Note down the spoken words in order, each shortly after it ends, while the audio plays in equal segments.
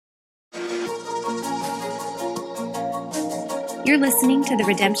You're listening to the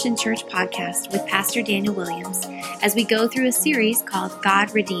Redemption Church podcast with Pastor Daniel Williams as we go through a series called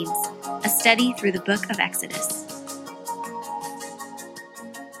God Redeems, a study through the book of Exodus.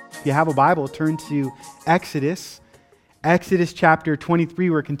 If you have a Bible, turn to Exodus chapter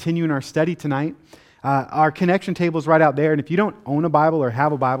 23. We're continuing our study tonight. Our connection table is right out there, and if you don't own a Bible or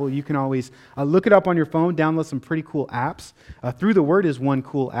have a Bible, you can always look it up on your phone, download some pretty cool apps. Through the Word is one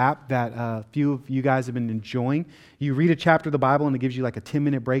cool app that a few of you guys have been enjoying. You read a chapter of the Bible, and it gives you like a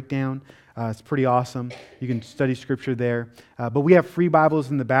 10-minute breakdown. It's pretty awesome. You can study Scripture there. But we have free Bibles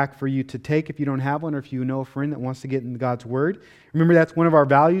in the back for you to take if you don't have one, or if you know a friend that wants to get into God's Word. Remember, that's one of our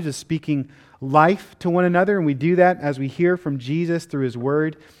values, is speaking life to one another, and we do that as we hear from Jesus through His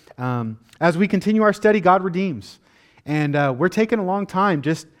Word. As we continue our study, God Redeems. And we're taking a long time,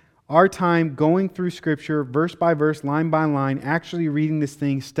 just our time going through Scripture, verse by verse, line by line, actually reading this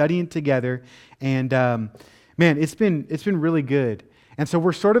thing, studying together. And man, it's been really good. And so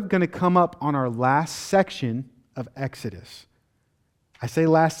we're sort of going to come up on our last section of Exodus. I say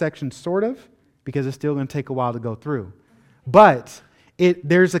last section sort of, because it's still going to take a while to go through. But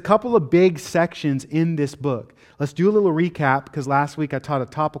there's a couple of big sections in this book. Let's do a little recap, because last week I taught a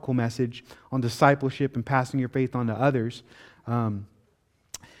topical message on discipleship and passing your faith on to others.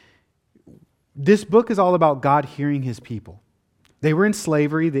 This book is all about God hearing His people. They were in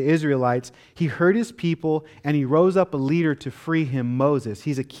slavery, the Israelites. He heard His people, and He rose up a leader to free him, Moses.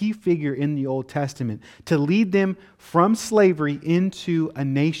 He's a key figure in the Old Testament to lead them from slavery into a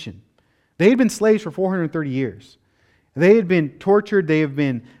nation. They had been slaves for 430 years. They had been tortured, they have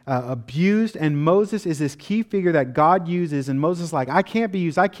been abused, and Moses is this key figure that God uses, and Moses is like, I can't be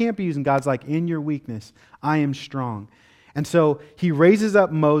used, and God's like, in your weakness, I am strong. And so He raises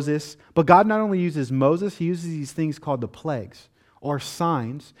up Moses, but God not only uses Moses, He uses these things called the plagues, or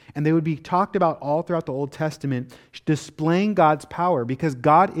signs, and they would be talked about all throughout the Old Testament, displaying God's power, because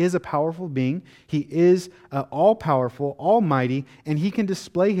God is a powerful being. He is all-powerful, almighty, and He can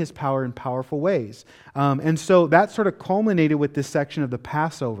display His power in powerful ways. And so that sort of culminated with this section of the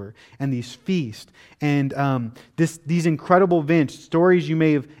Passover and these feasts, and these incredible events, stories you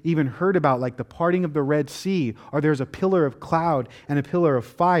may have even heard about, like the parting of the Red Sea, or there's a pillar of cloud and a pillar of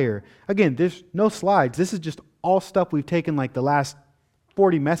fire. Again, there's no slides. This is just all stuff we've taken like the last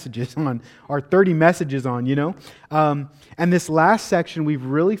 40 messages on, or 30 messages on, And this last section, we've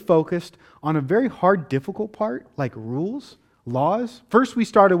really focused on a very hard, difficult part, like rules, laws. First, we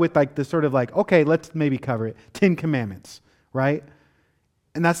started with like the sort of like, okay, let's maybe cover it. 10 Commandments, right?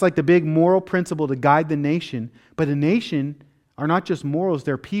 And that's like the big moral principle to guide the nation. But a nation are not just morals,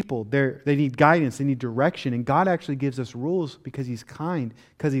 they're people. They need guidance, they need direction. And God actually gives us rules because He's kind,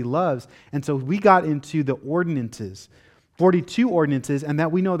 because He loves. And so we got into the ordinances, 42 ordinances, and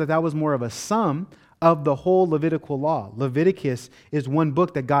that we know that was more of a sum of the whole Levitical law. Leviticus is one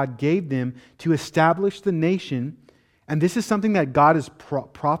book that God gave them to establish the nation. And this is something that God has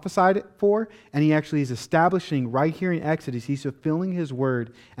prophesied for, and He actually is establishing right here in Exodus. He's fulfilling His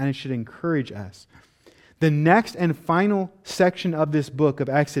word, and it should encourage us. The next and final section of this book of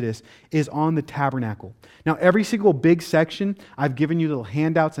Exodus is on the tabernacle. Now, every single big section, I've given you little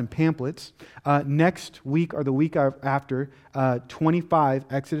handouts and pamphlets. Next week or the week after, 25,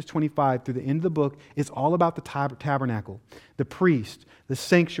 Exodus 25, through the end of the book, is all about the tabernacle, the priest, the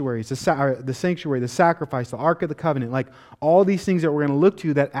sanctuaries, the sacrifice, the Ark of the Covenant, like all these things that we're going to look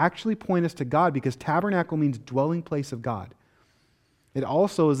to that actually point us to God, because tabernacle means dwelling place of God. It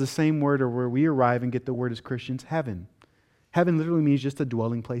also is the same word, or where we arrive and get the word as Christians, heaven. Heaven literally means just a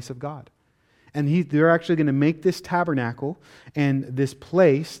dwelling place of God. And they're actually going to make this tabernacle and this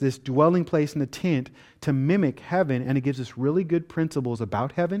place, this dwelling place in the tent, to mimic heaven. And it gives us really good principles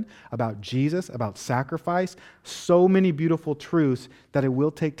about heaven, about Jesus, about sacrifice. So many beautiful truths that it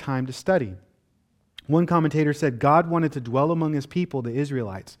will take time to study. One commentator said God wanted to dwell among His people, the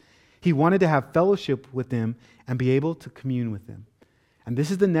Israelites. He wanted to have fellowship with them and be able to commune with them. And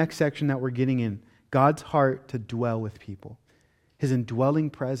this is the next section that we're getting in. God's heart to dwell with people. His indwelling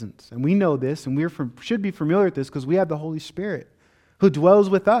presence. And we know this, and we should be familiar with this, because we have the Holy Spirit who dwells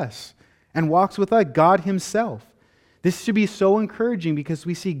with us and walks with us, God Himself. This should be so encouraging, because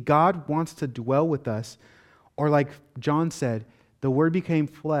we see God wants to dwell with us. Or like John said, the Word became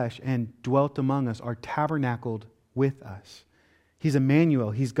flesh and dwelt among us, or tabernacled with us. He's Emmanuel.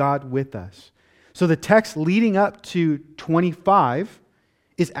 He's God with us. So the text leading up to 25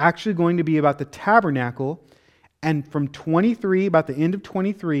 is actually going to be about the tabernacle, and from 23, about the end of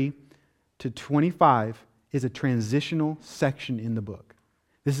 23 to 25, is a transitional section in the book.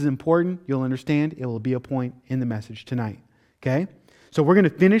 This is important. You'll understand. It will be a point in the message tonight. Okay? So we're going to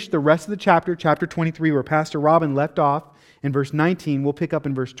finish the rest of the chapter 23, where Pastor Robin left off in verse 19. We'll pick up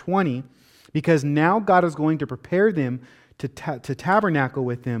in verse 20, because now God is going to prepare them to tabernacle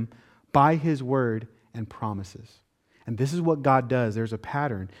with them by his word and promises. And this is what God does. There's a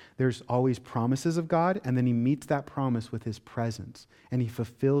pattern. There's always promises of God, and then he meets that promise with his presence, and he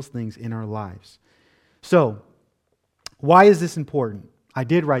fulfills things in our lives. So, why is this important? I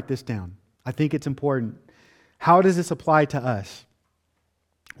did write this down. I think it's important. How does this apply to us?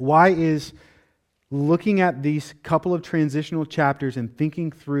 Why is looking at these couple of transitional chapters and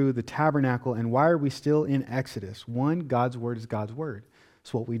thinking through the tabernacle, and why are we still in Exodus? One, God's word is God's word.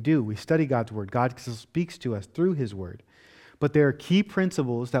 It's what we do. We study God's word. God speaks to us through his word. But there are key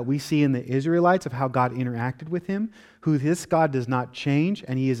principles that we see in the Israelites of how God interacted with him, who this God does not change,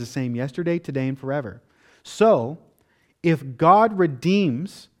 and he is the same yesterday, today, and forever. So, if God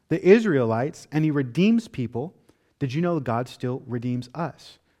redeems the Israelites and he redeems people, did you know God still redeems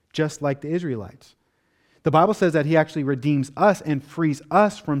us, just like the Israelites? The Bible says that he actually redeems us and frees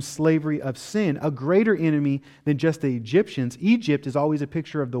us from slavery of sin, a greater enemy than just the Egyptians. Egypt is always a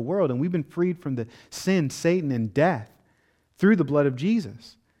picture of the world, and we've been freed from the sin, Satan, and death through the blood of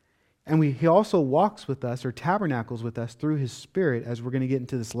Jesus. And he also walks with us, or tabernacles with us, through his Spirit, as we're going to get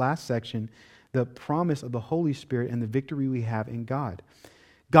into this last section, the promise of the Holy Spirit and the victory we have in God.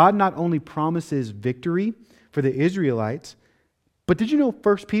 God not only promises victory for the Israelites, but did you know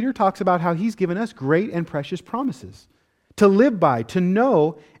 1 Peter talks about how he's given us great and precious promises to live by, to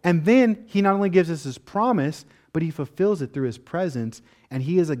know, and then he not only gives us his promise, but he fulfills it through his presence, and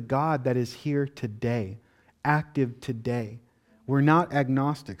he is a God that is here today, active today. We're not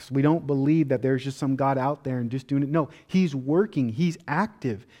agnostics. We don't believe that there's just some God out there and just doing it. No, he's working. He's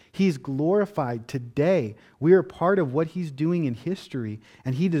active. He's glorified today. We are part of what he's doing in history,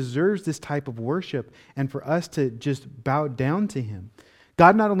 and he deserves this type of worship and for us to just bow down to him.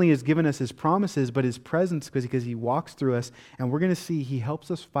 God not only has given us his promises, but his presence, because he walks through us, and we're going to see he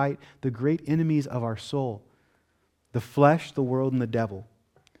helps us fight the great enemies of our soul, the flesh, the world, and the devil.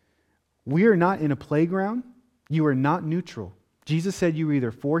 We are not in a playground. You are not neutral. Jesus said you were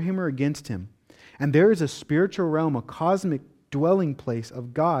either for him or against him. And there is a spiritual realm, a cosmic dwelling place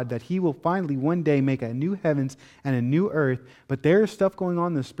of God that he will finally one day make a new heavens and a new earth. But there is stuff going on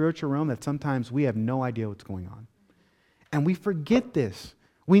in the spiritual realm that sometimes we have no idea what's going on. And we forget this.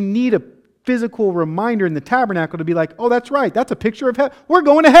 We need a physical reminder in the tabernacle to be like, oh, that's right. That's a picture of heaven. We're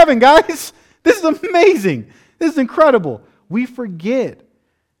going to heaven, guys. This is amazing. This is incredible. We forget.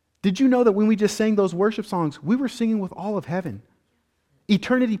 Did you know that when we just sang those worship songs, we were singing with all of heaven?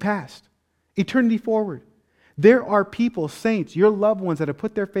 Eternity past, eternity forward. There are people, saints, your loved ones that have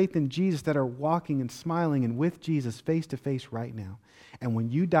put their faith in Jesus that are walking and smiling and with Jesus face to face right now. And when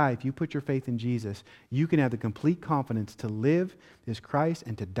you die, if you put your faith in Jesus, you can have the complete confidence to live is Christ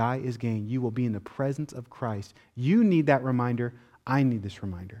and to die is gain. You will be in the presence of Christ. You need that reminder. I need this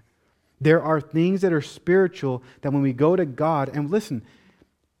reminder. There are things that are spiritual that when we go to God, and listen,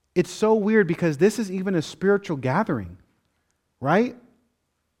 it's so weird because this is even a spiritual gathering, right?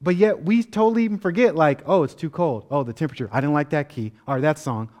 But yet we totally even forget, like, oh, it's too cold. Oh, the temperature. I didn't like that key, or that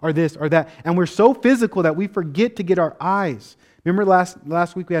song, or this, or that. And we're so physical that we forget to get our eyes. Remember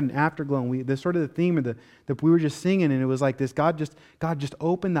last week we had an afterglow, and the sort of the theme of that we were just singing, and it was like this, God just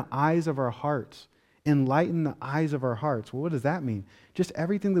opened the eyes of our hearts, enlighten the eyes of our hearts. Well, what does that mean? Just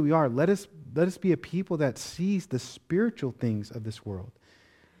everything that we are. Let us be a people that sees the spiritual things of this world.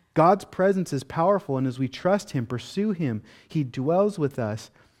 God's presence is powerful, and as we trust him, pursue him, he dwells with us.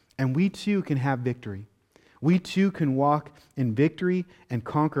 And we too can have victory. We too can walk in victory and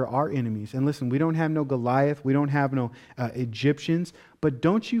conquer our enemies. And listen, we don't have no Goliath. We don't have no Egyptians. But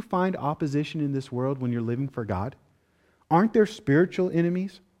don't you find opposition in this world when you're living for God? Aren't there spiritual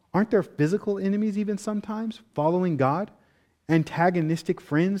enemies? Aren't there physical enemies even sometimes following God? Antagonistic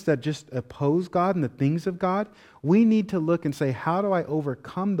friends that just oppose God and the things of God? We need to look and say, how do I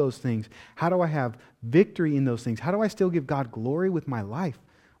overcome those things? How do I have victory in those things? How do I still give God glory with my life?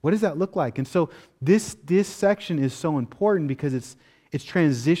 What does that look like? And so this section is so important because it's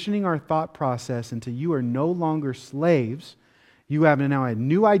transitioning our thought process into you are no longer slaves. You have now a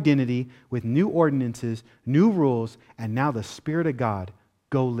new identity with new ordinances, new rules, and now the Spirit of God,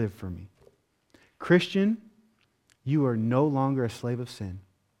 go live for me. Christian, you are no longer a slave of sin.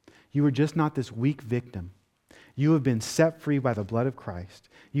 You are just not this weak victim. You have been set free by the blood of Christ.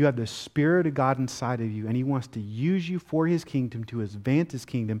 You have the Spirit of God inside of you, and he wants to use you for his kingdom, to advance his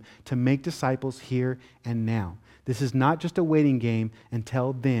kingdom, to make disciples here and now. This is not just a waiting game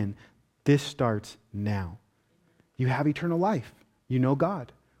until then. This starts now. You have eternal life. You know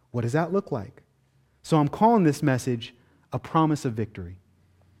God. What does that look like? So I'm calling this message a promise of victory,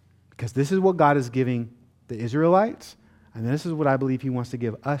 because this is what God is giving the Israelites. And this is what I believe he wants to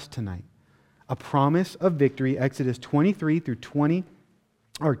give us tonight. A promise of victory, Exodus 23 through 20,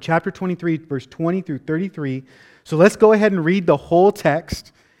 or chapter 23, verse 20 through 33. So let's go ahead and read the whole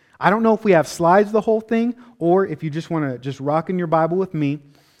text. I don't know if we have slides of the whole thing, or if you just want to just rock in your Bible with me.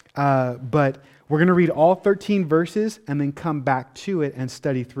 But we're going to read all 13 verses and then come back to it and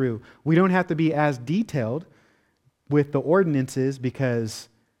study through. We don't have to be as detailed with the ordinances because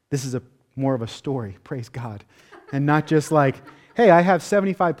this is more of a story, praise God. And not just like, hey, I have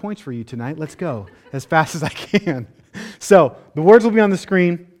 75 points for you tonight. Let's go as fast as I can. So the words will be on the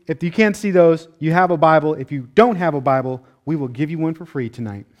screen. If you can't see those, you have a Bible. If you don't have a Bible, we will give you one for free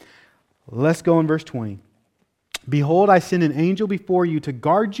tonight. Let's go in verse 20. Behold, I send an angel before you to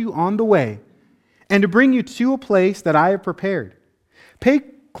guard you on the way and to bring you to a place that I have prepared. Pay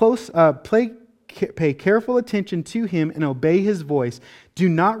careful attention to him and obey his voice. Do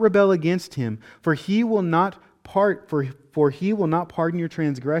not rebel against him, for he will not pardon your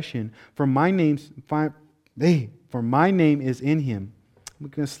transgression. For my name is in him. I'm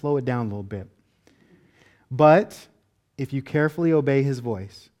going to slow it down a little bit. But if you carefully obey his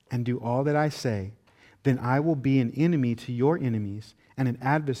voice and do all that I say, then I will be an enemy to your enemies and an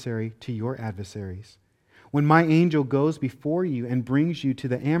adversary to your adversaries. When my angel goes before you and brings you to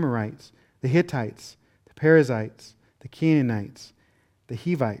the Amorites, the Hittites, the Perizzites, the Canaanites, the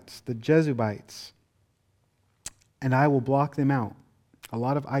Hivites, the Jebusites, and I will block them out. A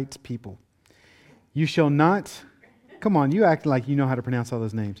lot of ites people. You shall not, come on, you act like you know how to pronounce all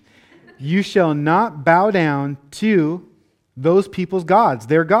those names. You shall not bow down to those people's gods,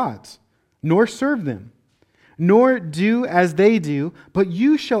 their gods, nor serve them, nor do as they do, but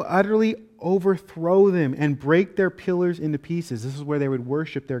you shall utterly overthrow them and break their pillars into pieces. This is where they would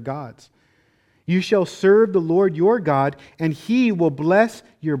worship their gods. You shall serve the Lord your God, and he will bless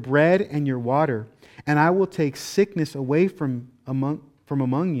your bread and your water, and I will take sickness away from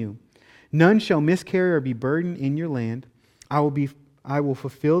among you. None shall miscarry or be burdened in your land. I will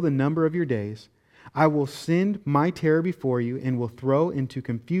fulfill the number of your days. I will send my terror before you and will throw into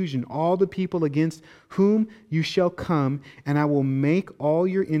confusion all the people against whom you shall come, and I will make all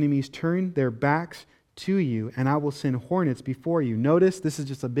your enemies turn their backs to you, and I will send hornets before you. Notice this is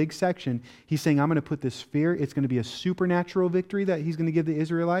just a big section. He's saying, I'm going to put this fear. It's going to be a supernatural victory that he's going to give the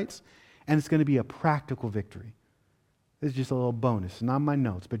Israelites, and it's going to be a practical victory. This is just a little bonus, not my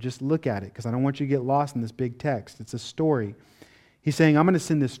notes, but just look at it because I don't want you to get lost in this big text. It's a story. He's saying, I'm going to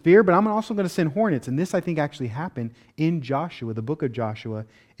send this fear, but I'm also going to send hornets. And this, I think, actually happened in Joshua, the book of Joshua.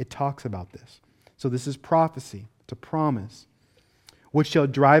 It talks about this. So this is prophecy. It's a promise. Which shall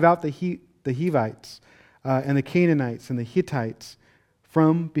drive out the Hivites and the Canaanites and the Hittites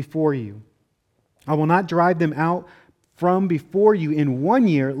from before you. I will not drive them out from before you in 1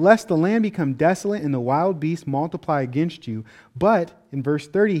 year, lest the land become desolate and the wild beasts multiply against you. But in verse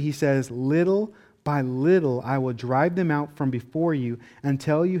 30, he says, little by little I will drive them out from before you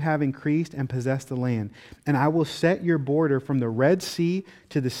until you have increased and possessed the land. And I will set your border from the Red Sea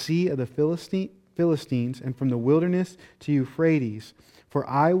to the sea of the Philistines and from the wilderness to Euphrates. For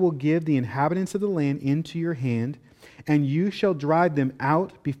I will give the inhabitants of the land into your hand, and you shall drive them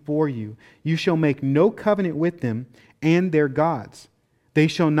out before you. You shall make no covenant with them and their gods. They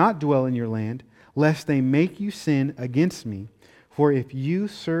shall not dwell in your land, lest they make you sin against me. For if you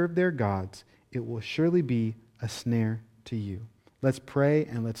serve their gods, it will surely be a snare to you. Let's pray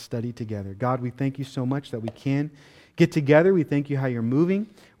and let's study together. God, we thank you so much that we can get together. We thank you how you're moving.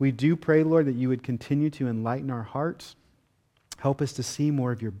 We do pray, Lord, that you would continue to enlighten our hearts. Help us to see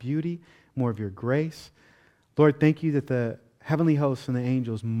more of your beauty, more of your grace. Lord, thank you that the heavenly hosts and the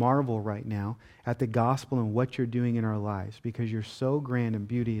angels marvel right now at the gospel and what you're doing in our lives because you're so grand in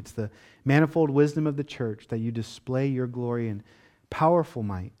beauty. It's the manifold wisdom of the church that you display your glory and powerful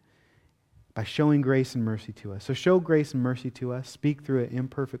might by showing grace and mercy to us. So show grace and mercy to us. Speak through an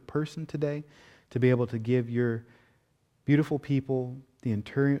imperfect person today to be able to give your beautiful people the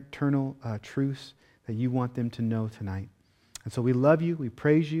eternal truths that you want them to know tonight. And so we love you, we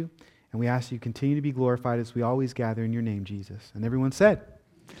praise you, and we ask you continue to be glorified as we always gather in your name, Jesus. And everyone said,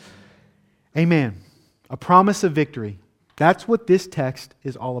 amen. A promise of victory. That's what this text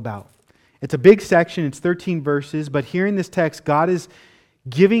is all about. It's a big section, it's 13 verses, but here in this text, God is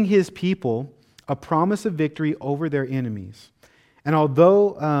giving his people a promise of victory over their enemies. And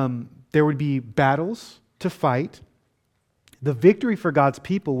although there would be battles to fight, the victory for God's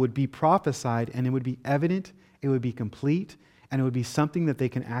people would be prophesied and it would be evident, it would be complete, and it would be something that they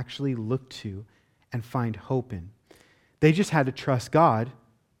can actually look to and find hope in. They just had to trust God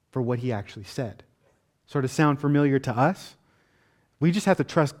for what he actually said. Sort of sound familiar to us? We just have to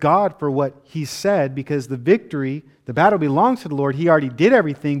trust God for what He said, because the victory, the battle belongs to the Lord. He already did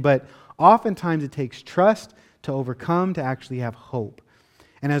everything, but oftentimes it takes trust to overcome, to actually have hope.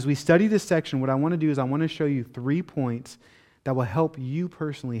 And as we study this section, what I want to do is I want to show you 3 points that will help you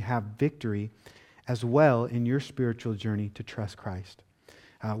personally have victory as well in your spiritual journey to trust Christ.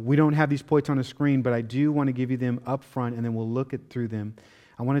 We don't have these points on the screen, but I do want to give you them up front, and then we'll look through them.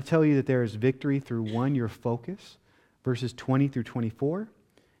 I want to tell you that there is victory through 1, your focus, verses 20 through 24,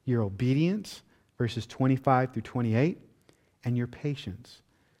 your obedience, verses 25 through 28, and your patience,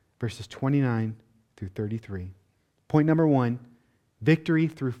 verses 29 through 33. Point number 1, victory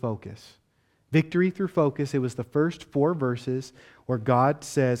through focus. Victory through focus. It was the first 4 verses where God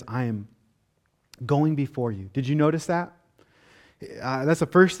says, I am going before you. Did you notice that? That's the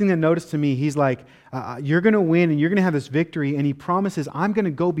first thing that noticed to me. He's like, you're going to win and you're going to have this victory. And He promises, I'm going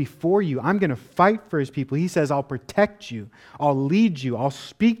to go before you. I'm going to fight for His people. He says, I'll protect you. I'll lead you. I'll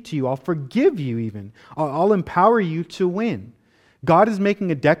speak to you. I'll forgive you even. I'll empower you to win. God is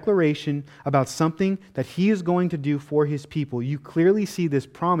making a declaration about something that He is going to do for His people. You clearly see this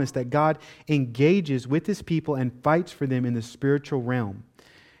promise that God engages with His people and fights for them in the spiritual realm.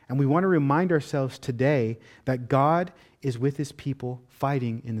 And we want to remind ourselves today that God is with His people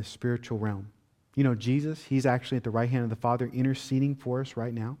fighting in the spiritual realm. You know, Jesus, He's actually at the right hand of the Father interceding for us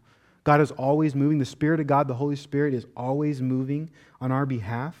right now. God is always moving. The Spirit of God, the Holy Spirit, is always moving on our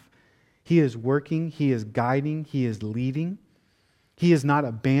behalf. He is working. He is guiding. He is leading. He has not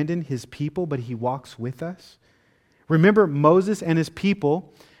abandoned His people, but He walks with us. Remember Moses and his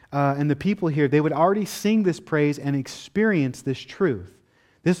people, and the people here, they would already sing this praise and experience this truth.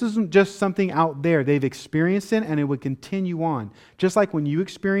 This isn't just something out there. They've experienced it, and it would continue on. Just like when you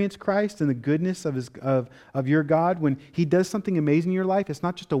experience Christ and the goodness of your God, when He does something amazing in your life, it's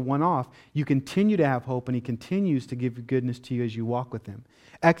not just a one-off. You continue to have hope, and He continues to give goodness to you as you walk with Him.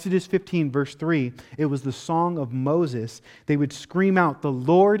 Exodus 15, verse 3, it was the song of Moses. They would scream out, the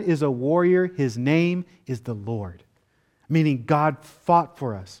Lord is a warrior, His name is the Lord. Meaning God fought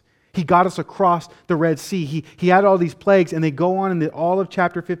for us. He got us across the Red Sea. He had all these plagues, and they go on in all of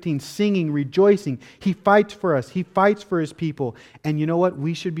chapter 15 singing, rejoicing. He fights for us. He fights for His people. And you know what?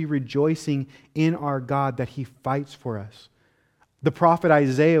 We should be rejoicing in our God that He fights for us. The prophet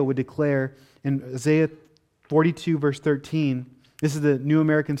Isaiah would declare in Isaiah 42, verse 13, this is the New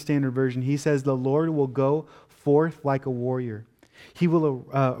American Standard Version. He says, the Lord will go forth like a warrior. He will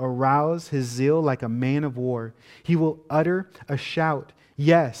arouse His zeal like a man of war. He will utter a shout.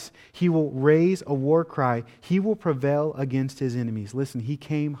 Yes, He will raise a war cry. He will prevail against His enemies. Listen, He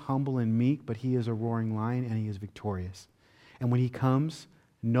came humble and meek, but He is a roaring lion and He is victorious. And when He comes,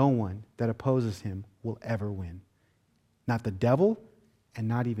 no one that opposes Him will ever win. Not the devil and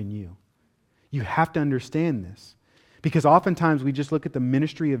not even you. You have to understand this. Because oftentimes we just look at the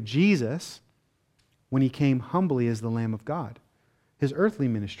ministry of Jesus when He came humbly as the Lamb of God, His earthly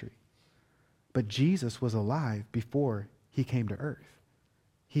ministry. But Jesus was alive before He came to earth.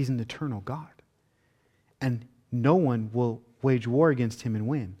 He's an eternal God. And no one will wage war against Him and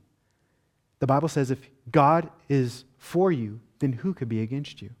win. The Bible says if God is for you, then who could be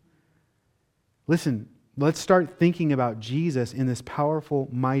against you? Listen, let's start thinking about Jesus in this powerful,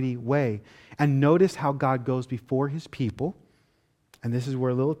 mighty way. And notice how God goes before His people. And this is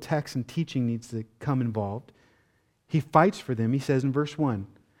where a little text and teaching needs to come involved. He fights for them. He says in verse 1,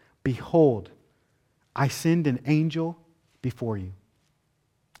 behold, I send an angel before you.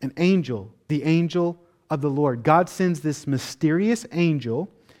 An angel, the angel of the Lord. God sends this mysterious angel,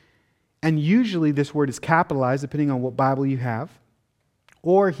 and usually this word is capitalized depending on what Bible you have,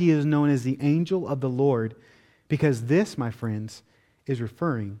 or He is known as the angel of the Lord, because this, my friends, is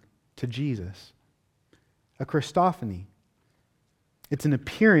referring to Jesus. A Christophany. It's an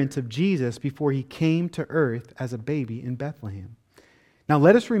appearance of Jesus before He came to earth as a baby in Bethlehem. Now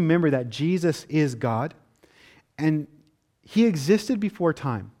let us remember that Jesus is God, and He existed before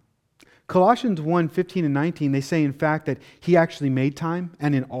time. Colossians 1, 15 and 19, they say in fact that He actually made time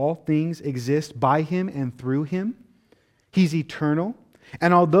and in all things exist by Him and through Him. He's eternal.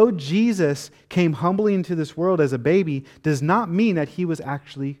 And although Jesus came humbly into this world as a baby, does not mean that He was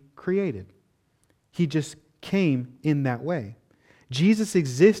actually created. He just came in that way. Jesus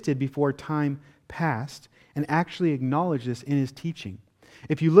existed before time passed and actually acknowledged this in His teaching.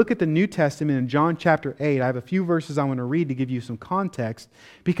 If you look at the New Testament in John chapter 8, I have a few verses I want to read to give you some context,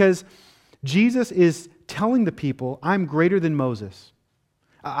 because Jesus is telling the people, I'm greater than Moses.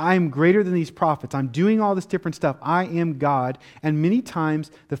 I'm greater than these prophets. I'm doing all this different stuff. I am God. And many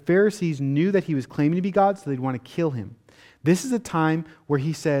times the Pharisees knew that He was claiming to be God, so they'd want to kill Him. This is a time where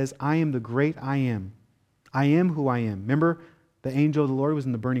He says, I am the great I am. I am who I am. Remember the angel of the Lord was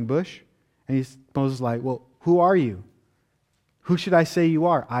in the burning bush. And Moses is like, well, who are you? Who should I say you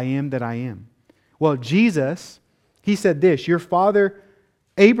are? I am that I am. Well, Jesus, he said this, your father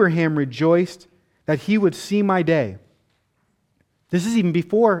Abraham rejoiced that he would see my day. This is even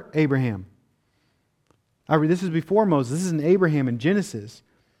before Abraham. This is before Moses. This is in Abraham in Genesis.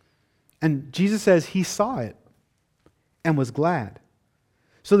 And Jesus says he saw it and was glad.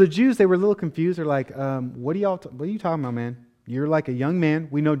 So the Jews, they were a little confused. They're like, what are you talking about, man? You're like a young man.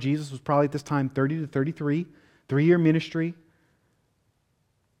 We know Jesus was probably at this time 30 to 33, 3-year ministry.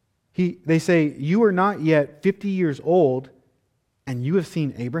 They say, you are not yet 50 years old, and you have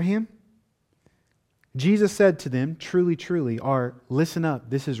seen Abraham? Jesus said to them, truly, truly, listen up,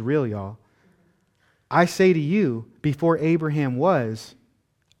 this is real, y'all. I say to you, before Abraham was,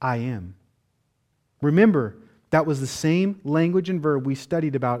 I am. Remember, that was the same language and verb we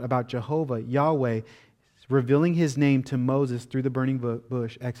studied about Jehovah, Yahweh, revealing His name to Moses through the burning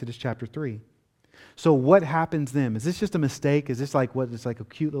bush, Exodus chapter 3. So what happens then? Is this just a mistake? Is this like it's like a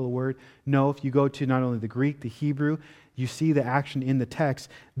cute little word? No, if you go to not only the Greek, the Hebrew, you see the action in the text.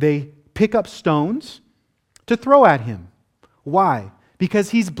 They pick up stones to throw at him. Why? Because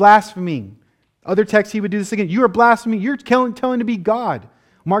he's blaspheming. Other texts he would do this again. You are blaspheming. You're telling to be God.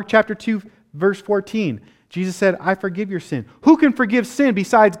 Mark chapter 2, verse 14. Jesus said, I forgive your sin. Who can forgive sin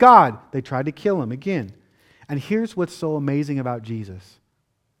besides God? They tried to kill him again. And here's what's so amazing about Jesus.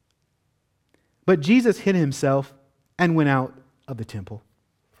 But Jesus hid himself and went out of the temple.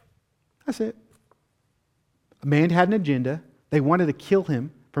 That's it. A man had an agenda. They wanted to kill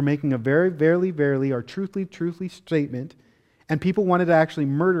him for making a very, verily, or truthfully statement. And people wanted to actually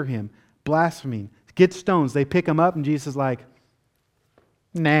murder him, blaspheming, get stones. They pick him up and Jesus is like,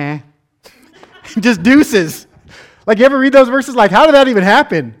 nah. Just deuces. Like, you ever read those verses? Like, how did that even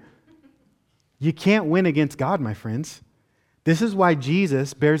happen? You can't win against God, my friends. This is why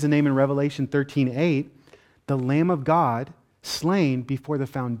Jesus bears the name in Revelation 13:8, the Lamb of God slain before the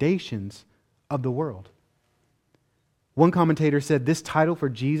foundations of the world. One commentator said this title for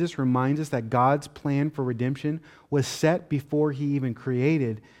Jesus reminds us that God's plan for redemption was set before He even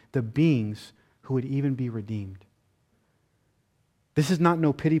created the beings who would even be redeemed. This is not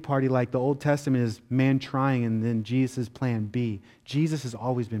no pity party like the Old Testament is man trying and then Jesus' plan B. Jesus has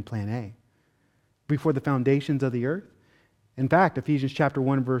always been plan A. Before the foundations of the earth. In fact, Ephesians chapter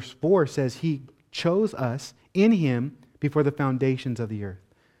 1 verse 4 says He chose us in Him before the foundations of the earth.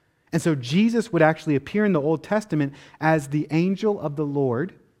 And so Jesus would actually appear in the Old Testament as the angel of the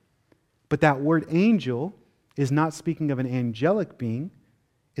Lord. But that word angel is not speaking of an angelic being.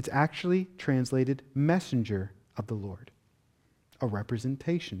 It's actually translated messenger of the Lord. A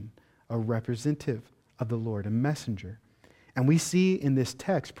representation, a representative of the Lord, a messenger. And we see in this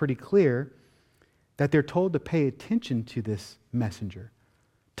text pretty clear that they're told to pay attention to this messenger,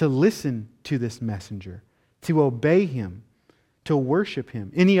 to listen to this messenger, to obey him, to worship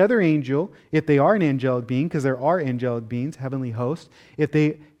him. Any other angel, if they are an angelic being, because there are angelic beings, heavenly hosts, if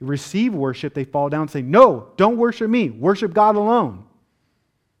they receive worship, they fall down and say, no, don't worship me, worship God alone.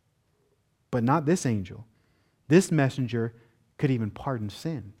 But not this angel. This messenger could even pardon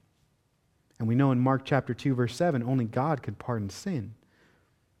sin. And we know in Mark chapter 2, verse 7, only God could pardon sin.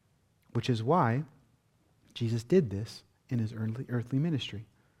 Which is why Jesus did this in His earthly ministry.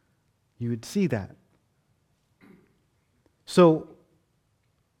 You would see that. So,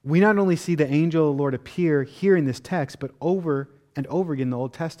 we not only see the angel of the Lord appear here in this text, but over and over again in the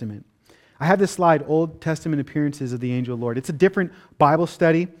Old Testament. I have this slide, Old Testament appearances of the angel of the Lord. It's a different Bible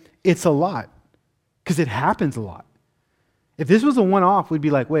study. It's a lot, because it happens a lot. If this was a one-off, we'd be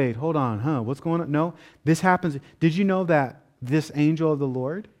like, wait, hold on, what's going on? No, this happens. Did you know that this angel of the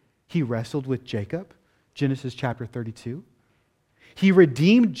Lord, he wrestled with Jacob? Genesis chapter 32. He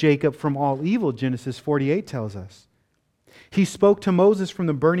redeemed Jacob from all evil, Genesis 48 tells us. He spoke to Moses from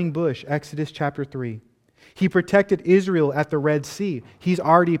the burning bush, Exodus chapter 3. He protected Israel at the Red Sea. He's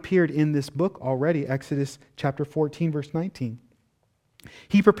already appeared in this book already, Exodus chapter 14, verse 19.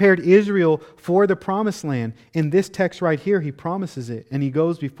 He prepared Israel for the promised land. In this text right here, He promises it, and He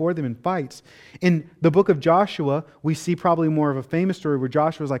goes before them and fights. In the book of Joshua, we see probably more of a famous story where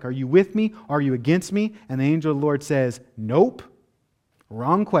Joshua's like, are you with me? Are you against me? And the angel of the Lord says, nope,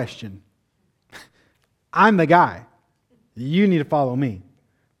 wrong question. I'm the guy. You need to follow me.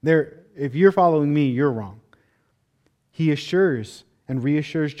 If you're following me, you're wrong. He assures and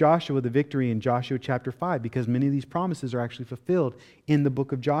reassures Joshua the victory in Joshua chapter 5, because many of these promises are actually fulfilled in the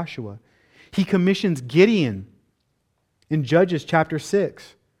book of Joshua. He commissions Gideon in Judges chapter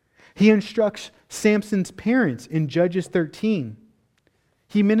 6. He instructs Samson's parents in Judges 13.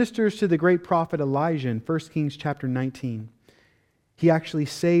 He ministers to the great prophet Elijah in 1 Kings chapter 19. He actually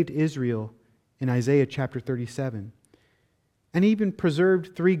saved Israel in Isaiah chapter 37. And he even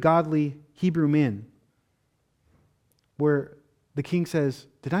preserved 3 godly Hebrew men, where the king says,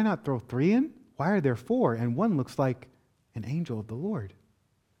 "Did I not throw 3 in? Why are there 4? And one looks like an angel of the Lord."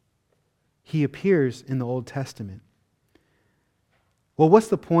 He appears in the Old Testament. Well, what's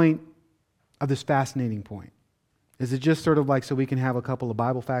the point of this fascinating point? Is it just sort of like so we can have a couple of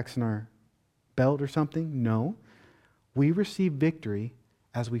Bible facts in our belt or something? No. We receive victory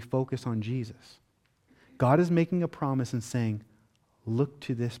as we focus on Jesus. God is making a promise and saying, look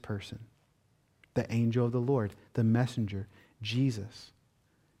to this person, the angel of the Lord, the messenger, Jesus.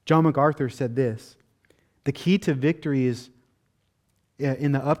 John MacArthur said this: the key to victory is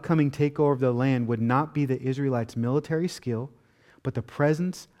in the upcoming takeover of the land would not be the Israelites' military skill, but the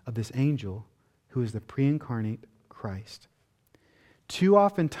presence of this angel who is the pre-incarnate Christ. Too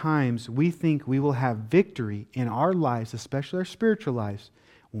often times we think we will have victory in our lives, especially our spiritual lives,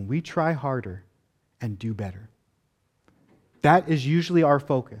 when we try harder and do better. That is usually our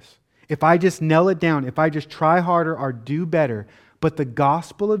focus. If I just nail it down, if I just try harder or do better. But the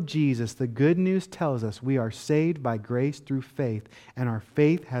gospel of Jesus, the good news tells us we are saved by grace through faith, and our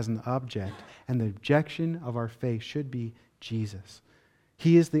faith has an object, and the objection of our faith should be Jesus.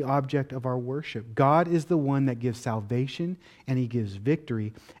 He is the object of our worship. God is the one that gives salvation and He gives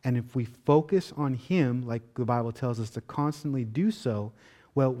victory. And if we focus on Him, like the Bible tells us to constantly do so,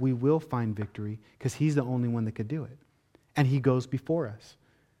 well, we will find victory because He's the only one that could do it. And He goes before us.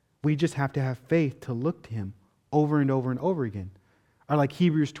 We just have to have faith to look to Him over and over and over again. Or like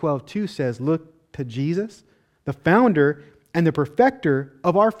Hebrews 12:2 says, look to Jesus, the founder and the perfecter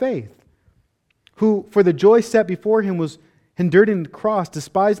of our faith, who for the joy set before Him was endured in the cross,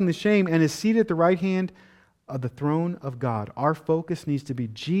 despising the shame, and is seated at the right hand of the throne of God. Our focus needs to be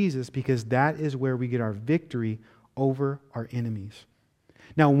Jesus because that is where we get our victory over our enemies.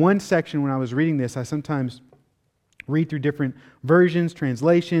 Now, one section when I was reading this, I sometimes read through different versions,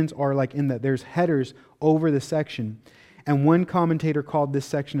 translations, or like in that there's headers over the section. And one commentator called this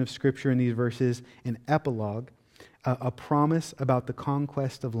section of Scripture in these verses an epilogue, a promise about the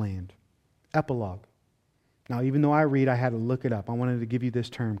conquest of land. Epilogue. Now, even though I had to look it up. I wanted to give you this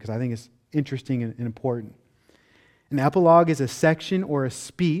term because I think it's interesting and important. An epilogue is a section or a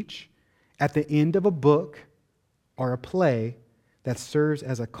speech at the end of a book or a play that serves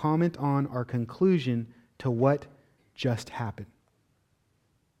as a comment on or conclusion to what just happened.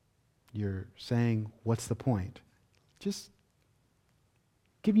 You're saying, what's the point? Just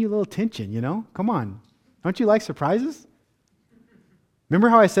give you a little tension, Come on. Don't you like surprises? Remember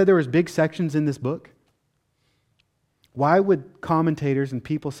how I said there was big sections in this book? Why would commentators and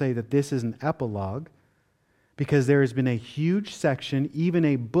people say that this is an epilogue? Because there has been a huge section, even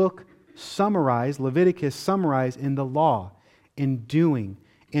a book summarized, Leviticus summarized in the law, in doing,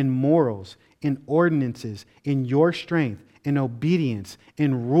 in morals, in ordinances, in your strength, in obedience,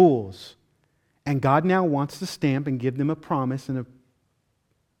 in rules. And God now wants to stamp and give them a promise and a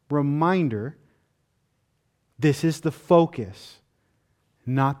reminder. This is the focus,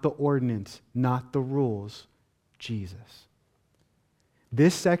 not the ordinance, not the rules, Jesus.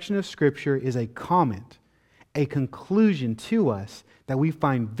 This section of Scripture is a comment, a conclusion to us that we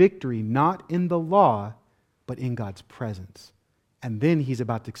find victory not in the law, but in God's presence. And then He's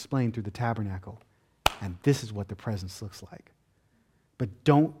about to explain through the tabernacle. And this is what the presence looks like. But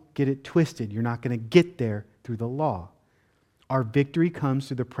don't get it twisted. You're not going to get there through the law. Our victory comes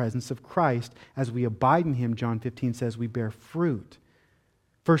through the presence of Christ. As we abide in Him, John 15 says, we bear fruit.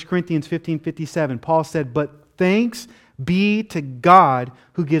 1 Corinthians 15:57, Paul said, but thanks be to God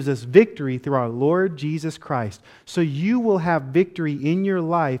who gives us victory through our Lord Jesus Christ. So you will have victory in your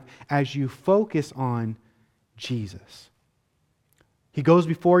life as you focus on Jesus. He goes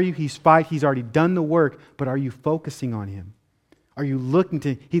before you, He's already done the work, but are you focusing on Him? Are you looking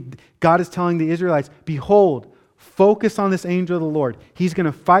to God is telling the Israelites, behold, focus on this angel of the Lord. He's going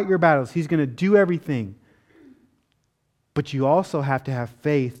to fight your battles. He's going to do everything. But you also have to have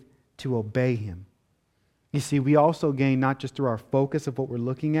faith to obey Him. You see, we also gain not just through our focus of what we're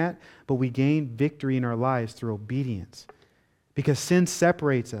looking at, but we gain victory in our lives through obedience. Because sin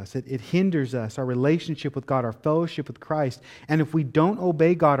separates us. It hinders us, our relationship with God, our fellowship with Christ. And if we don't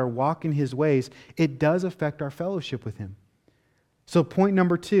obey God or walk in His ways, it does affect our fellowship with Him. So point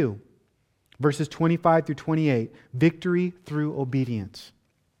number 2, verses 25 through 28, victory through obedience.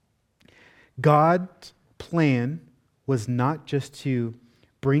 God's plan was not just to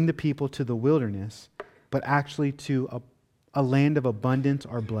bring the people to the wilderness, but actually to a land of abundance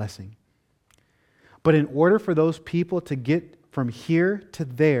or blessing. But in order for those people to get from here to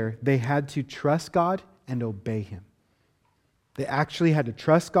there, they had to trust God and obey Him. They actually had to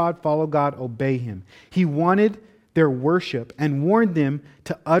trust God, follow God, obey Him. He wanted their worship and warned them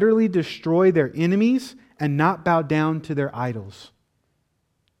to utterly destroy their enemies and not bow down to their idols.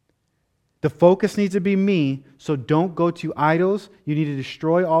 The focus needs to be me, so don't go to idols. You need to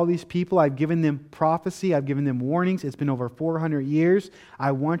destroy all these people. I've given them prophecy. I've given them warnings. It's been over 400 years.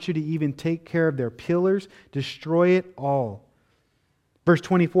 I want you to even take care of their pillars. Destroy it all. Verse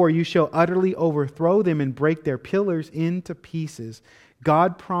 24, you shall utterly overthrow them and break their pillars into pieces.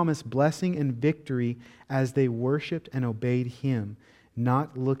 God promised blessing and victory as they worshiped and obeyed Him,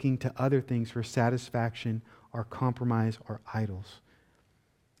 not looking to other things for satisfaction or compromise or idols.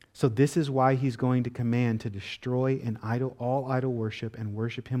 So this is why He's going to command to destroy all idol worship and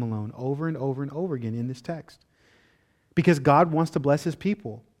worship Him alone over and over and over again in this text. Because God wants to bless His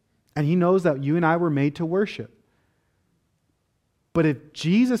people. And He knows that you and I were made to worship. But if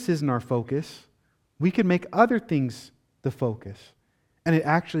Jesus isn't our focus, we can make other things the focus. And it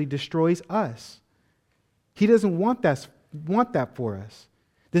actually destroys us. He doesn't want that for us.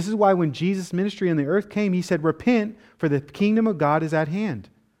 This is why when Jesus' ministry on the earth came, He said, repent, for the kingdom of God is at hand.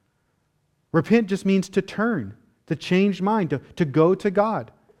 Repent just means to turn, to change mind, to go to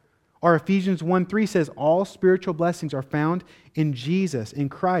God. Or Ephesians 1:3 says, all spiritual blessings are found in Jesus, in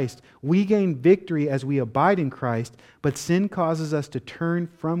Christ. We gain victory as we abide in Christ, but sin causes us to turn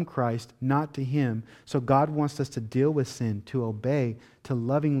from Christ, not to Him. So God wants us to deal with sin, to obey, to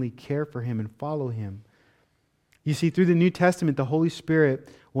lovingly care for Him and follow Him. You see, through the New Testament, the Holy Spirit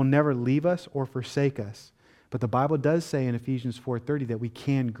will never leave us or forsake us. But the Bible does say in Ephesians 4:30 that we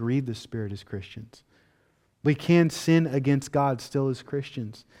can grieve the Spirit as Christians. We can sin against God still as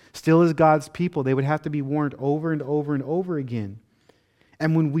Christians. Still as God's people. They would have to be warned over and over and over again.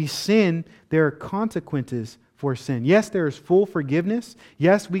 And when we sin, there are consequences for sin. Yes, there is full forgiveness.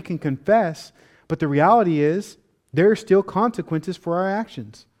 Yes, we can confess. But the reality is, there are still consequences for our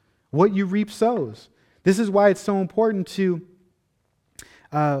actions. What you reap sows. This is why it's so important to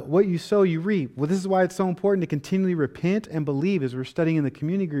what you sow, you reap. Well, this is why it's so important to continually repent and believe, as we're studying in the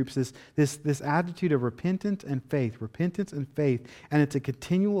community groups, this attitude of repentance and faith. And it's a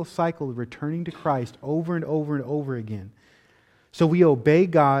continual cycle of returning to Christ over and over and over again. So we obey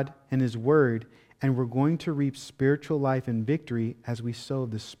God and His Word, and we're going to reap spiritual life and victory as we sow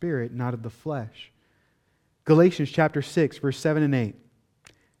of the Spirit, not of the flesh. Galatians chapter 6, verse 7 and 8.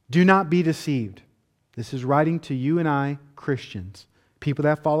 Do not be deceived. This is writing to you and I, Christians. People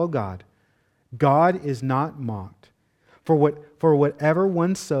that follow God. God is not mocked. For whatever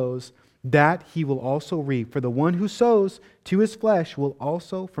one sows, that he will also reap. For the one who sows to his flesh will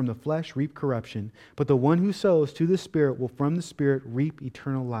also from the flesh reap corruption. But the one who sows to the Spirit will from the Spirit reap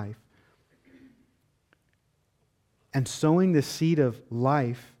eternal life. And sowing the seed of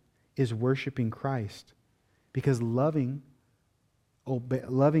life is worshiping Christ. Because loving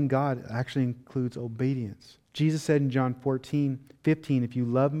God actually includes obedience. Jesus said in John 14:15, if you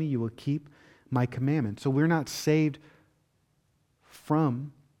love me, you will keep my commandments. So we're not saved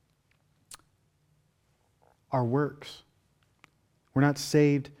from our works. We're not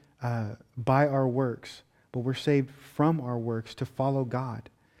saved by our works, but we're saved from our works to follow God.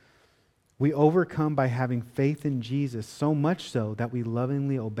 We overcome by having faith in Jesus, so much so that we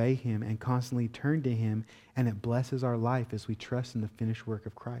lovingly obey Him and constantly turn to Him, and it blesses our life as we trust in the finished work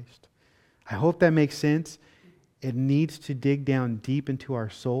of Christ. I hope that makes sense. It needs to dig down deep into our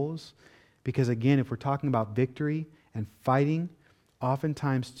souls because, again, if we're talking about victory and fighting,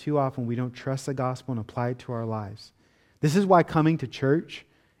 oftentimes, too often, we don't trust the gospel and apply it to our lives. This is why coming to church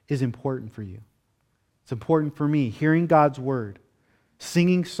is important for you. It's important for me, hearing God's Word,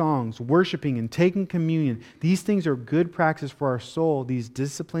 singing songs, worshiping and taking communion. These things are good practice for our soul. These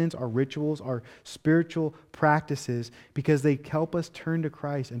disciplines, our rituals, our spiritual practices, because they help us turn to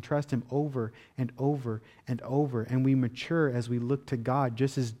Christ and trust Him over and over and over. And we mature as we look to God.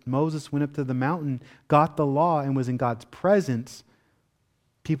 Just as Moses went up to the mountain, got the law, and was in God's presence,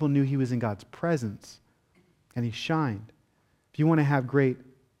 people knew he was in God's presence, and he shined. If you want to have great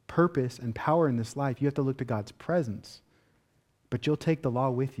purpose and power in this life, you have to look to God's presence. But you'll take the law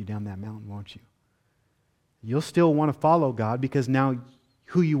with you down that mountain, won't you? You'll still want to follow God because now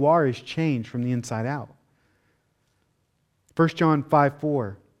who you are is changed from the inside out. 1 John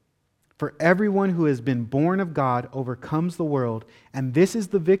 5:4. For everyone who has been born of God overcomes the world, and this is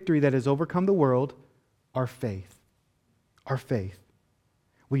the victory that has overcome the world, our faith. Our faith.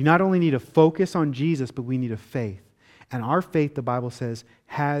 We not only need a focus on Jesus, but we need a faith. And our faith, the Bible says,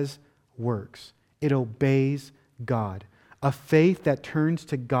 has works. It obeys God. A faith that turns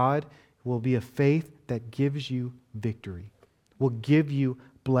to God will be a faith that gives you victory, will give you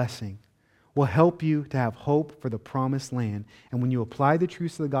blessing, will help you to have hope for the promised land. And when you apply the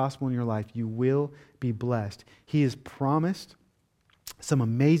truths of the gospel in your life, you will be blessed. He has promised some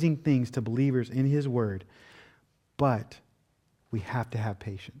amazing things to believers in His Word, but we have to have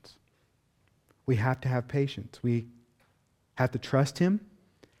patience. We have to have patience. We have to trust Him,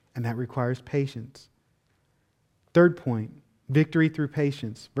 and that requires patience. Third point, victory through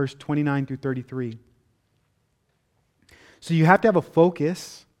patience, verse 29 through 33. So you have to have a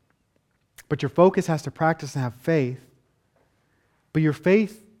focus, but your focus has to practice and have faith. But your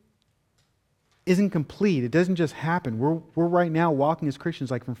faith isn't complete. It doesn't just happen. We're right now walking as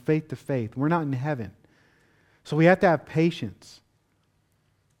Christians like from faith to faith. We're not in heaven. So we have to have patience.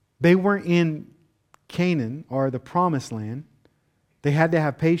 They weren't in Canaan or the promised land. They had to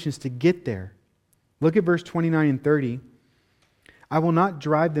have patience to get there. Look at verse 29 and 30. I will not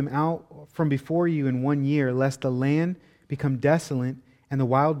drive them out from before you in 1 year, lest the land become desolate and the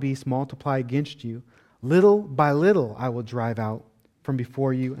wild beasts multiply against you. Little by little I will drive out from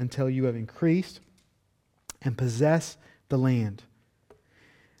before you until you have increased and possess the land.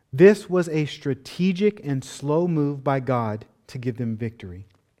 This was a strategic and slow move by God to give them victory.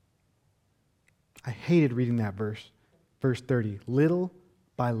 I hated reading that verse 30. Little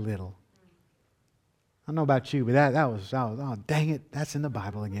by little. I don't know about you, but that was oh dang it, that's in the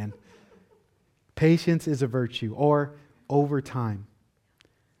Bible again. Patience is a virtue, or over time.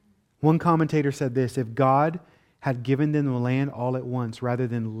 One commentator said this: if God had given them the land all at once rather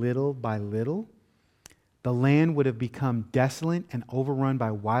than little by little, the land would have become desolate and overrun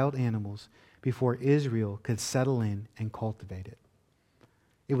by wild animals before Israel could settle in and cultivate it.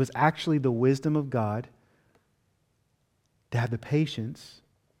 It was actually the wisdom of God to have the patience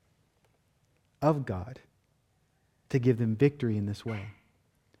of God to give them victory in this way.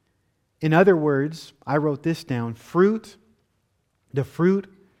 In other words, I wrote this down: the fruit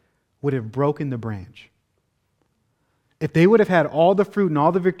would have broken the branch. If they would have had all the fruit and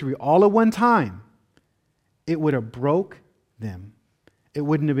all the victory all at one time, it would have broke them. It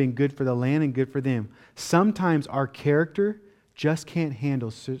wouldn't have been good for the land and good for them. Sometimes our character just can't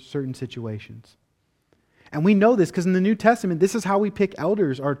handle certain situations. And we know this because in the New Testament, this is how we pick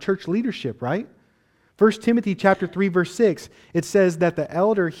elders, our church leadership, right? 1 Timothy chapter 3, verse 6, it says that the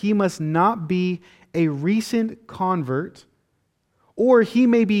elder, he must not be a recent convert, or he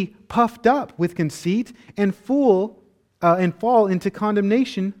may be puffed up with conceit and fall into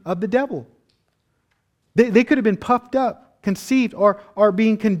condemnation of the devil. They could have been puffed up, conceived, or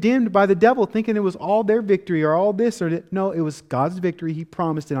being condemned by the devil, thinking it was all their victory or all this or that. No, it was God's victory. He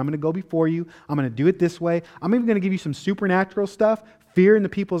promised it. I'm going to go before you. I'm going to do it this way. I'm even going to give you some supernatural stuff, fear in the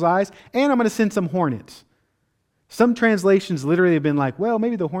people's eyes, and I'm going to send some hornets. Some translations literally have been like, well,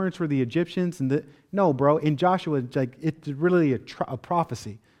 maybe the hornets were the Egyptians. No, bro. In Joshua, it's really a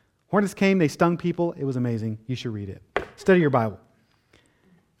prophecy. Hornets came, they stung people. It was amazing. You should read it. Study your Bible.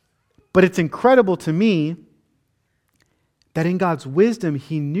 But it's incredible to me that in God's wisdom,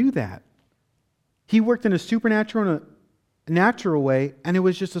 He knew that. He worked in a supernatural and a natural way, and it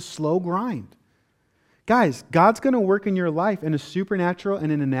was just a slow grind. Guys, God's going to work in your life in a supernatural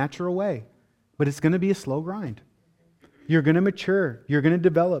and in a natural way, but it's going to be a slow grind. You're going to mature. You're going to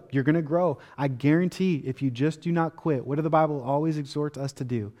develop. You're going to grow. I guarantee if you just do not quit, what does the Bible always exhorts us to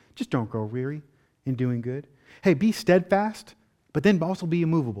do? Just don't grow weary in doing good. Hey, be steadfast, but then also be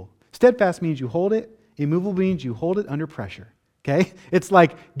immovable. Steadfast means you hold it. Immovable means you hold it under pressure. Okay? It's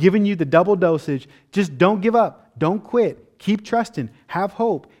like giving you the double dosage. Just don't give up. Don't quit. Keep trusting. Have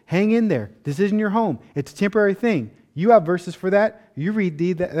hope. Hang in there. This isn't your home. It's a temporary thing. You have verses for that. You read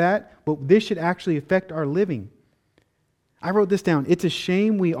that. But this should actually affect our living. I wrote this down. It's a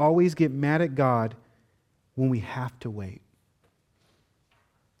shame we always get mad at God when we have to wait.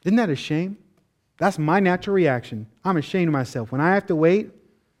 Isn't that a shame? That's my natural reaction. I'm ashamed of myself. When I have to wait,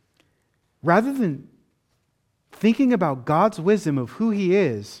 rather than thinking about God's wisdom of who He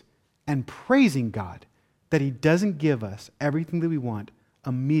is and praising God that He doesn't give us everything that we want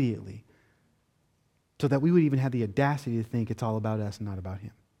immediately, so that we would even have the audacity to think it's all about us and not about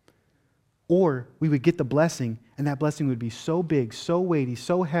Him. Or we would get the blessing, and that blessing would be so big, so weighty,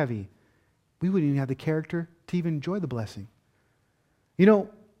 so heavy, we wouldn't even have the character to even enjoy the blessing. You know,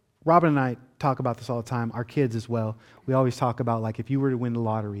 Robin and I talk about this all the time, our kids as well. We always talk about, like, if you were to win the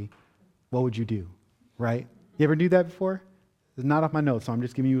lottery, what would you do, right? You ever do that before? It's not off my notes, so I'm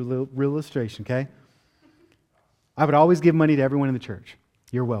just giving you a little real illustration, okay? I would always give money to everyone in the church.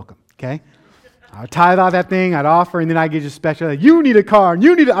 You're welcome, okay? I'd tithe out that thing, I'd offer, and then I'd get just special, like, you need a car, and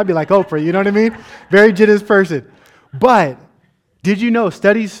you need I'd be like Oprah, you know what I mean? Very generous person. But did you know,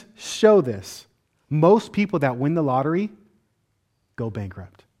 studies show this, most people that win the lottery go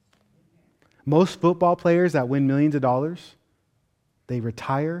bankrupt. Most football players that win millions of dollars, they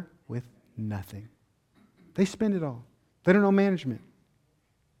retire with nothing. They spend it all. They don't know management.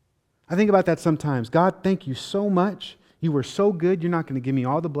 I think about that sometimes. God, thank you so much. You were so good. You're not going to give me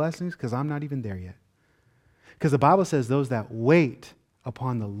all the blessings because I'm not even there yet. Because the Bible says those that wait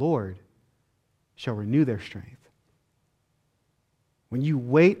upon the Lord shall renew their strength. When you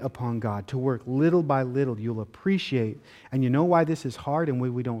wait upon God to work little by little, you'll appreciate. And you know why this is hard and why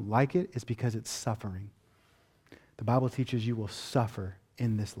we don't like it? It's because it's suffering. The Bible teaches you will suffer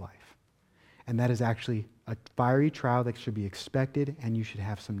in this life. And that is actually a fiery trial that should be expected, and you should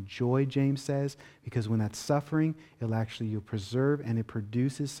have some joy, James says, because when that's suffering, you'll preserve and it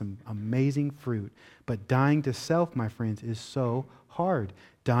produces some amazing fruit. But dying to self, my friends, is so hard.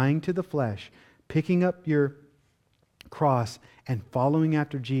 Dying to the flesh, picking up your cross and following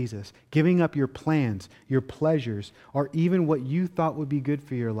after Jesus, giving up your plans, your pleasures, or even what you thought would be good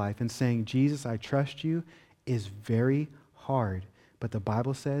for your life and saying, Jesus, I trust you, is very hard. But the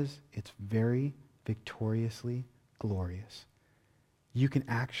Bible says it's very victoriously glorious. You can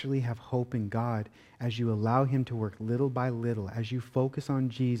actually have hope in God as you allow Him to work little by little, as you focus on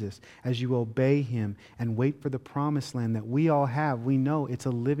Jesus, as you obey Him and wait for the promised land that we all have. We know it's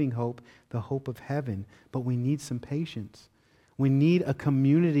a living hope, the hope of heaven, but we need some patience. We need a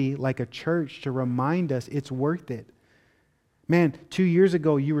community like a church to remind us it's worth it. Man, 2 years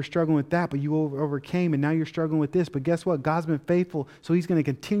ago you were struggling with that, but you overcame, and now you're struggling with this. But guess what? God's been faithful, so He's going to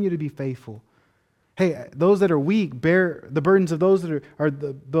continue to be faithful. Hey, those that are weak bear the burdens of those that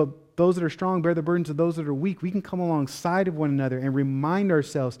those that are strong bear the burdens of those that are weak. We can come alongside of one another and remind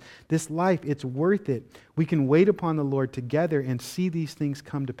ourselves this life, it's worth it. We can wait upon the Lord together and see these things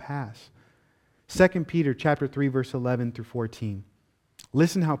come to pass. 2 Peter chapter 3, verse 11 through 14.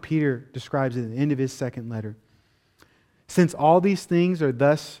 Listen how Peter describes it at the end of his second letter. Since all these things are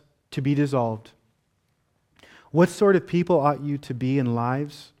thus to be dissolved, what sort of people ought you to be in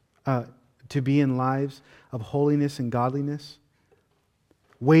lives of holiness and godliness,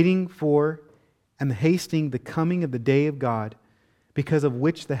 waiting for and hasting the coming of the day of God, because of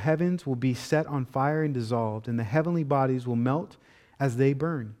which the heavens will be set on fire and dissolved, and the heavenly bodies will melt as they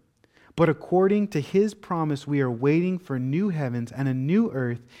burn. But according to His promise, we are waiting for new heavens and a new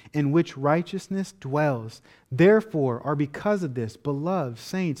earth in which righteousness dwells. Therefore, or because of this, beloved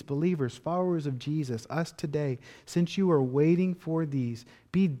saints, believers, followers of Jesus, us today, since you are waiting for these,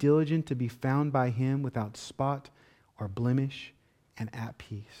 be diligent to be found by Him without spot or blemish and at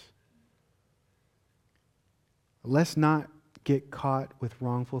peace. Let's not get caught with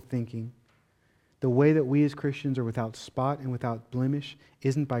wrongful thinking. The way that we as Christians are without spot and without blemish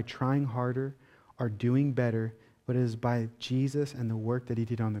isn't by trying harder or doing better, but it is by Jesus and the work that He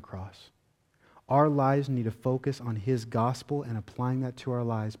did on the cross. Our lives need to focus on His gospel and applying that to our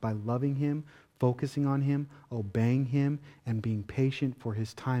lives by loving Him, focusing on Him, obeying Him, and being patient for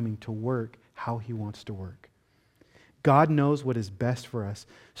His timing to work how He wants to work. God knows what is best for us.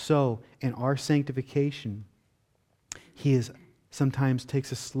 So, in our sanctification, He sometimes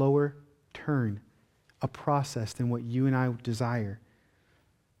takes a slower turn, a process than what you and I desire.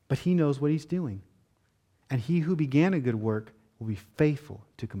 But He knows what He's doing. And He who began a good work will be faithful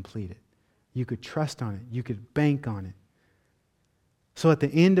to complete it. You could trust on it. You could bank on it. So at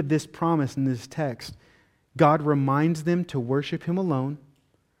the end of this promise in this text, God reminds them to worship Him alone,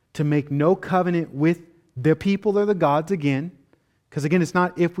 to make no covenant with the people or the gods again. Because again, it's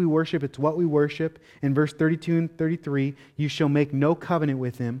not if we worship, it's what we worship. In verse 32 and 33, you shall make no covenant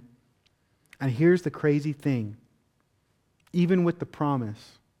with Him. And here's the crazy thing. Even with the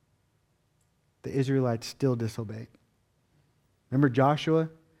promise, the Israelites still disobeyed. Remember Joshua?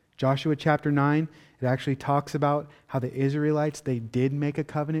 Joshua chapter 9, it actually talks about how the Israelites, they did make a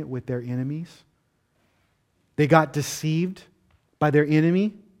covenant with their enemies. They got deceived by their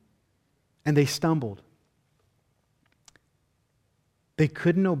enemy and they stumbled. They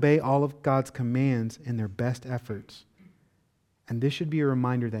couldn't obey all of God's commands in their best efforts. And this should be a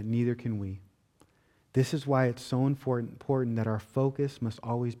reminder that neither can we. This is why it's so important that our focus must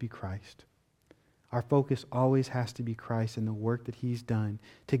always be Christ. Our focus always has to be Christ and the work that He's done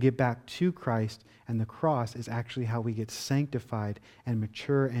to get back to Christ, and the cross is actually how we get sanctified and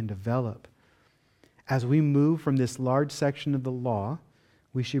mature and develop. As we move from this large section of the law,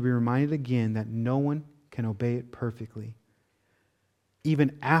 we should be reminded again that no one can obey it perfectly,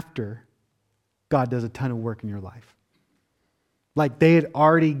 even after God does a ton of work in your life. Like they had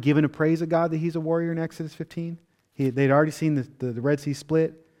already given a praise to God that He's a warrior in Exodus 15. They'd already seen the Red Sea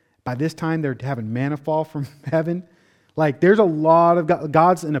split. By this time, they're having manna fall from heaven. Like there's a lot of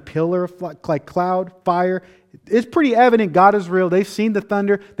God's in a pillar of like cloud, fire. it's pretty evident God is real. They've seen the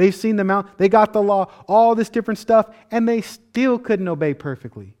thunder. They've seen the mount. They got the law, all this different stuff, and they still couldn't obey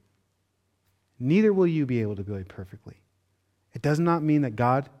perfectly. Neither will you be able to obey perfectly. It does not mean that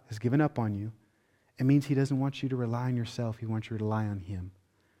God has given up on you. It means He doesn't want you to rely on yourself. He wants you to rely on Him.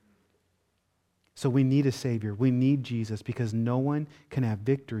 So we need a Savior. We need Jesus because no one can have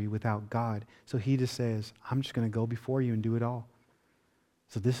victory without God. So He just says, I'm just going to go before you and do it all.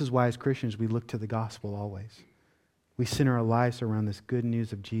 So this is why as Christians we look to the gospel always. We center our lives around this good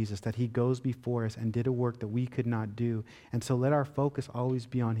news of Jesus, that He goes before us and did a work that we could not do. And so let our focus always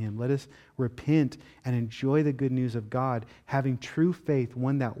be on Him. Let us repent and enjoy the good news of God, having true faith,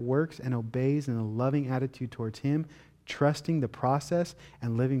 one that works and obeys in a loving attitude towards Him, trusting the process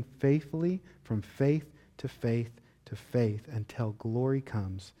and living faithfully from faith to faith to faith until glory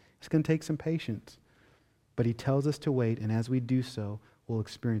comes. It's going to take some patience, but He tells us to wait, and as we do so, we'll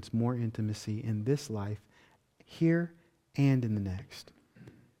experience more intimacy in this life, here and in the next.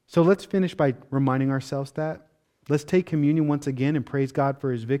 So let's finish by reminding ourselves that. Let's take communion once again and praise God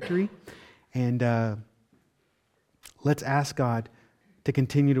for His victory. And let's ask God to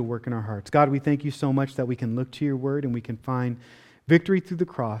continue to work in our hearts. God, we thank You so much that we can look to Your word and we can find victory through the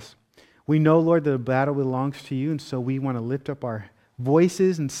cross. We know, Lord, that the battle belongs to You, and so we want to lift up our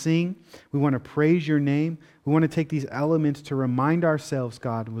voices and sing. We want to praise Your name. We want to take these elements to remind ourselves,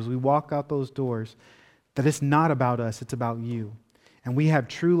 God, as we walk out those doors, that it's not about us, it's about You. And we have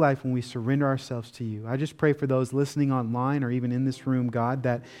true life when we surrender ourselves to You. I just pray for those listening online or even in this room, God,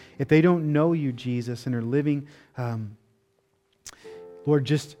 that if they don't know You, Jesus, and are living, Lord,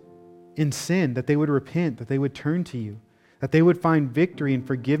 just in sin, that they would repent, that they would turn to You, that they would find victory and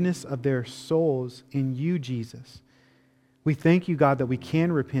forgiveness of their souls in You, Jesus. We thank You, God, that we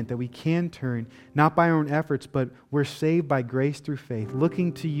can repent, that we can turn, not by our own efforts, but we're saved by grace through faith.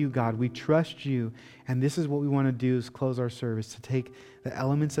 Looking to You, God, we trust You, and this is what we want to do is close our service, to take the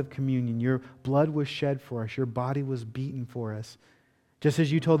elements of communion. Your blood was shed for us. Your body was beaten for us. Just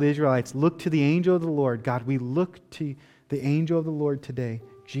as You told the Israelites, look to the angel of the Lord. God, we look to the angel of the Lord today,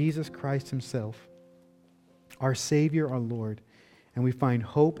 Jesus Christ Himself, our Savior, our Lord, and we find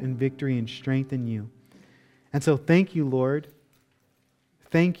hope and victory and strength in You. And so thank You, Lord.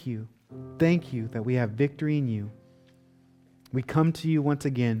 Thank You. Thank You that we have victory in You. We come to You once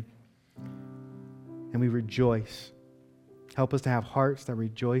again and we rejoice. Help us to have hearts that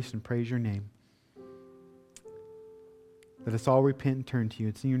rejoice and praise Your name. Let us all repent and turn to You.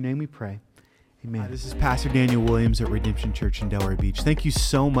 It's in Your name we pray. Amen. This is Pastor Daniel Williams at Redemption Church in Delray Beach. Thank you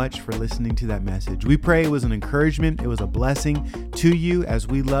so much for listening to that message. We pray it was an encouragement, it was a blessing to you as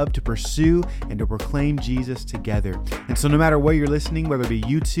we love to pursue and to proclaim Jesus together. And so no matter where you're listening, whether it be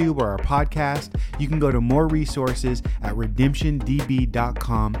YouTube or our podcast, you can go to more resources at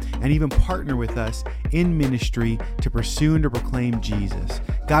redemptiondb.com and even partner with us in ministry to pursue and to proclaim Jesus.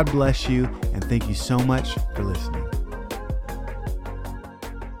 God bless you, and thank you so much for listening.